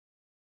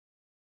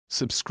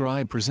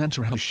Subscribe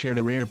presenter has shared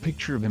a rare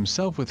picture of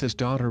himself with his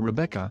daughter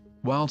Rebecca,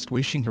 whilst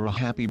wishing her a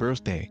happy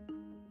birthday.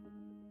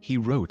 He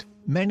wrote,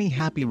 "Many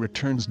happy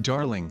returns,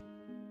 darling.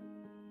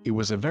 It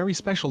was a very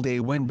special day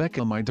when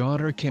Becca, my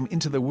daughter, came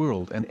into the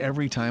world, and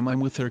every time I'm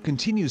with her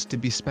continues to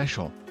be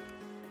special."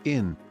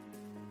 In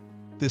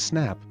the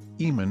snap,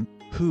 Eamonn,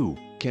 who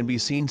can be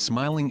seen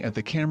smiling at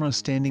the camera,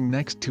 standing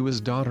next to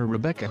his daughter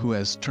Rebecca, who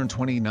has turned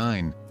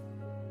 29.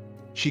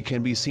 She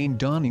can be seen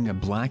donning a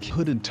black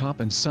hooded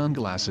top and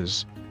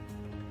sunglasses.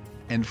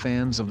 And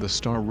fans of the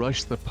star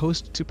rush the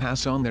post to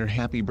pass on their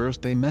happy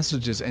birthday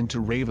messages and to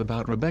rave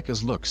about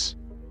Rebecca's looks.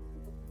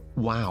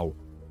 "Wow!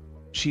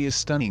 She is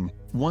stunning,"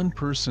 one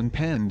person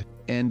penned,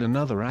 and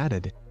another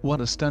added,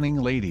 "What a stunning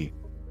lady."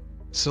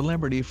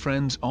 Celebrity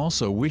friends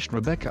also wished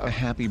Rebecca a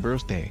happy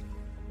birthday.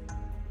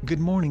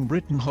 Good Morning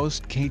Britain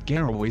host Kate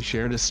Garraway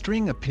shared a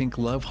string of pink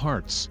love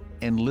hearts,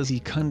 and Lizzie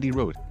Cundy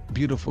wrote,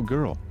 "Beautiful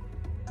girl.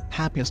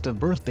 Happiest of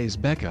birthdays,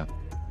 Becca."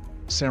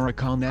 Sarah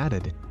Khan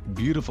added,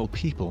 "Beautiful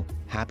people,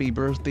 happy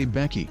birthday,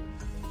 Becky."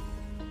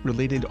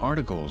 Related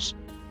articles.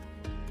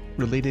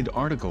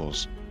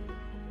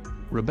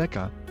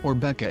 Rebecca, or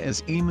Becca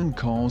as Eamonn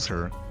calls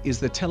her, is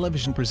the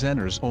television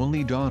presenter's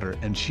only daughter,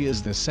 and she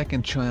is the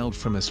second child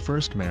from his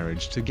first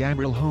marriage to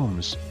Gabriel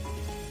Holmes.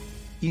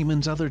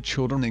 Eamonn's other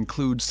children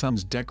include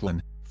sons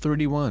Declan,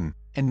 31,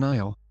 and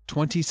Niall,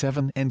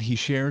 27, and he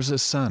shares a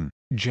son,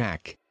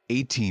 Jack,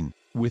 18,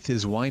 with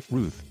his wife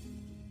Ruth.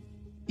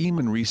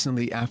 Eamonn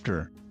recently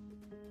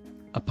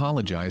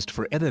apologized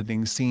for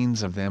editing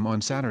scenes of them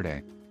on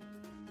Saturday.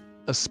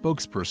 A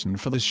spokesperson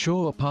for the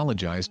show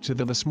apologized to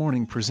the This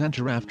Morning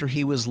presenter after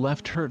he was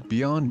left hurt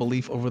beyond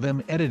belief over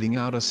them editing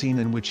out a scene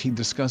in which he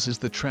discusses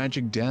the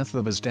tragic death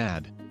of his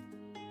dad.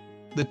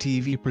 The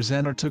TV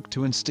presenter took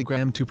to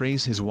Instagram to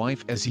praise his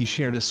wife as he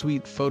shared a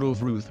sweet photo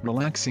of Ruth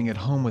relaxing at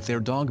home with their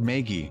dog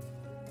Maggie.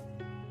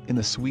 In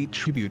a sweet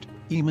tribute,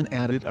 Eamonn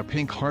added a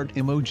pink heart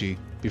emoji,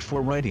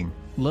 before writing,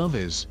 "Love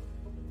is."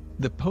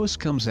 The post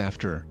comes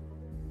after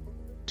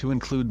to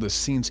include the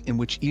scenes in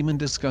which Eamonn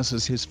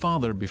discusses his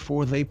father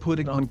before they put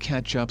it on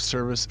catch-up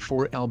service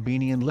for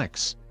Albanian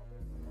Licks.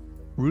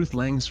 Ruth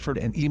Langsford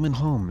and Eamonn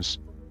Holmes.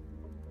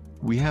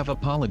 "We have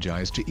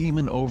apologized to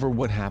Eamonn over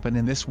what happened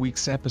in this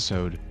week's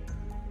episode.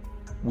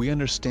 We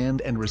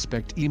understand and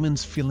respect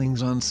Eamonn's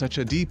feelings on such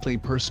a deeply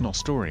personal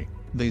story,"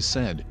 they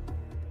said.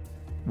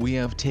 "We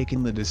have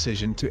taken the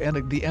decision to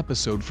edit the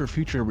episode for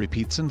future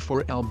repeats and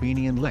for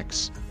Albanian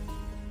Licks.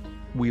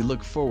 We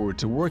look forward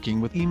to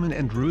working with Eamonn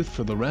and Ruth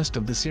for the rest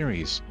of the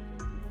series."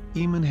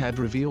 Eamonn had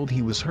revealed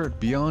he was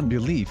hurt beyond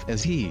belief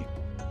as he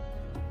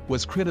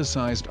was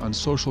criticized on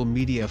social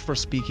media for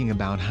speaking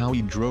about how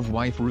he drove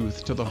wife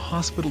Ruth to the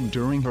hospital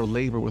during her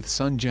labor with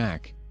son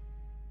Jack.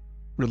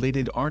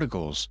 Related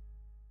articles.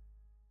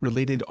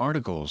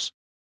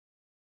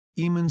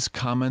 Eamonn's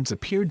comments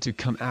appeared to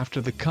come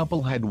after the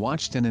couple had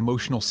watched an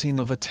emotional scene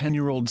of a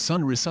 10-year-old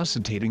son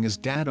resuscitating his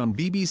dad on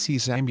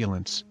BBC's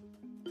Ambulance.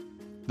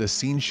 The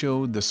scene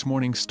showed This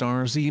Morning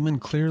stars Eamonn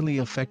clearly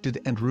affected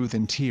and Ruth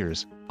in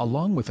tears,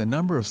 along with a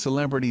number of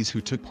celebrities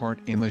who took part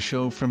in the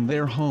show from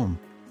their home.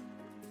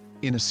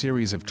 In a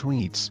series of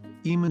tweets,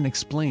 Eamonn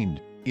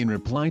explained, in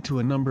reply to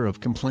a number of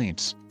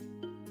complaints,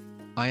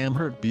 "I am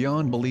hurt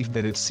beyond belief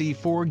that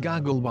C4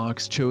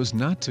 Gogglebox chose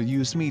not to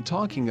use me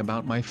talking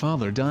about my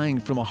father dying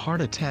from a heart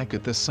attack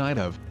at the side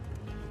of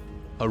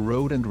a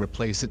road and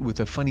replace it with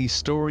a funny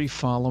story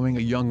following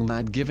a young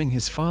lad giving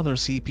his father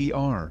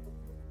CPR.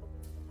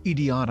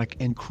 Idiotic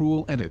and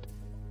cruel edit."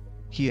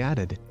 He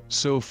added,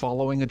 "So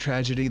following a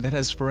tragedy that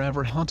has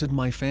forever haunted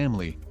my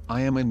family,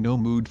 I am in no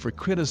mood for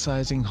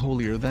criticizing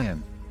holier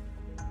than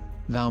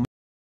thou